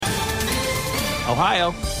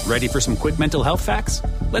Ohio, ready for some quick mental health facts?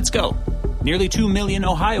 Let's go. Nearly 2 million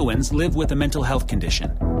Ohioans live with a mental health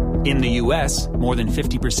condition. In the U.S., more than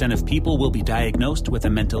 50% of people will be diagnosed with a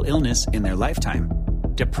mental illness in their lifetime.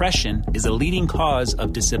 Depression is a leading cause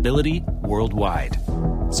of disability worldwide.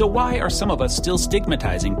 So why are some of us still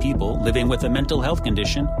stigmatizing people living with a mental health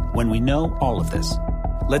condition when we know all of this?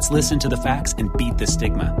 Let's listen to the facts and beat the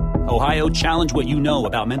stigma. Ohio, challenge what you know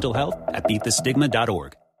about mental health at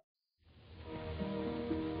beatthestigma.org.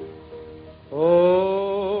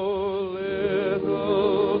 Oh,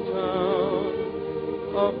 little town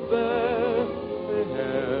of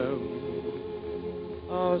Bethlehem,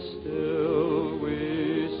 how still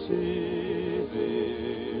we see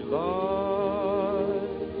thee lie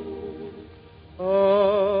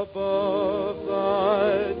above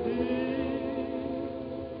thy deep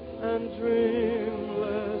and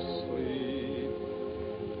dreamless sleep.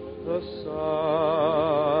 The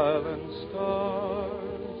silent stars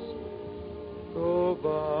go by,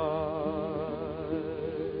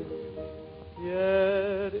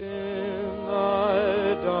 yet in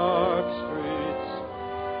thy dark streets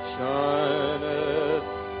shineth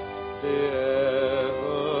the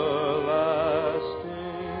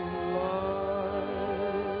everlasting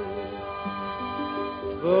light.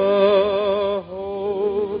 The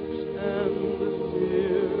hopes and the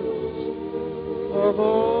fears of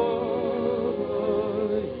all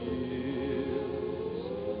the years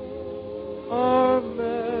are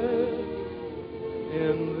met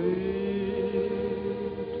in thee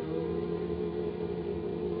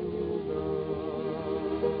tonight.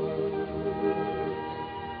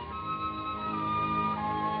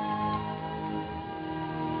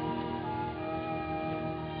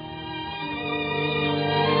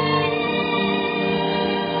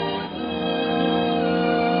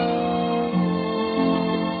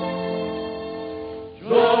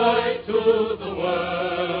 Joy to the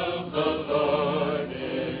world, the Lord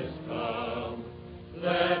is come.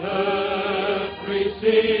 Let earth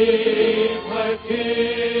receive her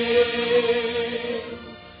King.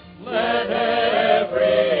 Let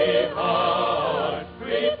every heart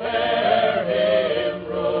prepare him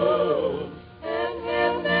room. And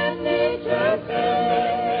heaven and nature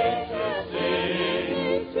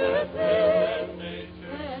sing. Heaven and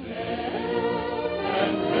nature sing.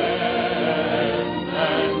 And heaven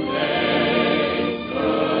and nature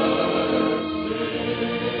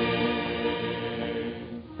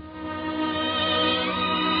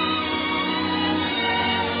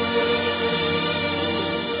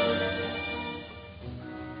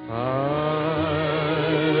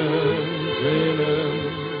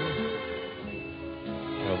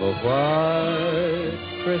of a white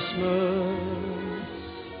Christmas,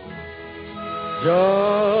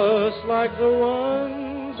 just like the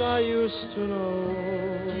ones I used to know,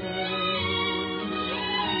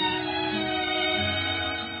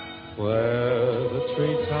 where the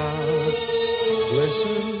treetops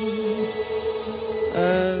glisten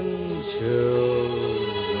and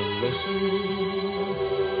children listen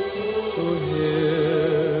to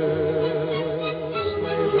hear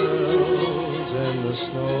sleigh bells in the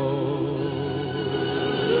snow.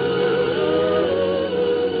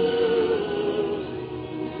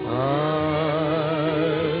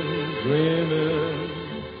 I'm dreaming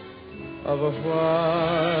of a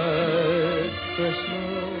white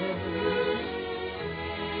Christmas,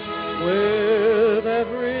 with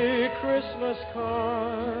every Christmas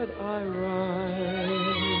card I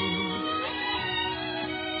write.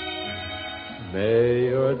 May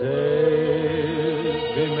your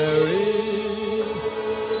days be merry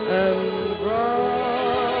and bright,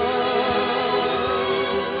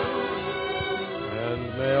 and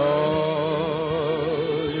may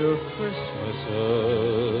all your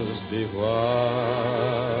Christmases be white.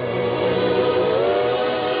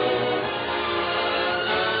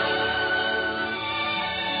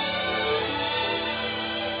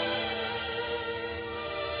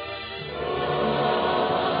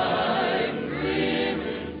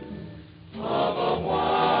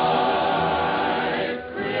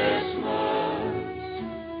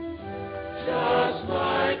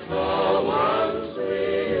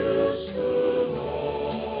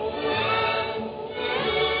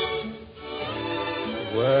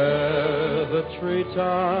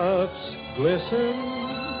 Treetops glisten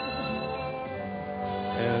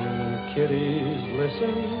and kitties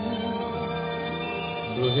listen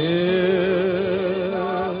to hear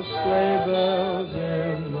sleigh bells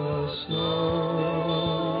in the snow.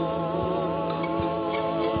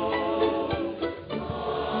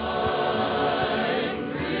 I'm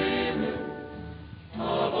dreaming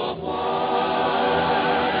of a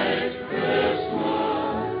white Christmas,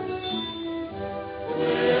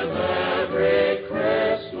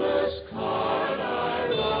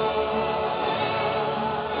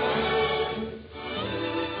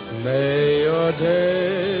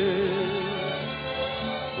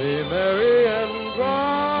 be merry and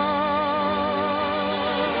bright,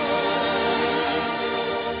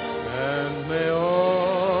 and may all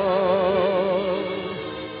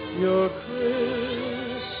your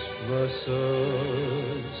Christmases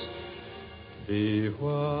be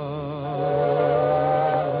white.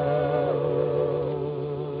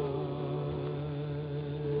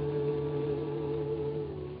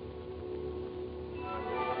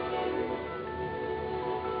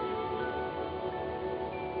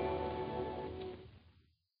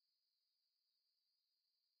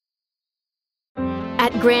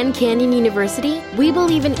 At Grand Canyon University, we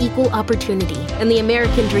believe in equal opportunity, and the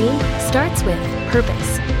American dream starts with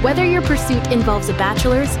purpose. Whether your pursuit involves a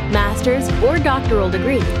bachelor's, master's, or doctoral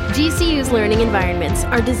degree, GCU's learning environments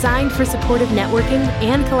are designed for supportive networking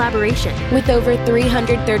and collaboration. With over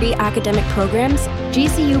 330 academic programs,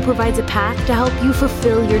 GCU provides a path to help you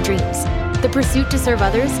fulfill your dreams. The pursuit to serve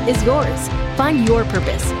others is yours. Find your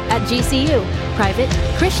purpose at GCU. Private,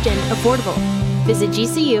 Christian, affordable. Visit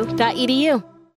gcu.edu.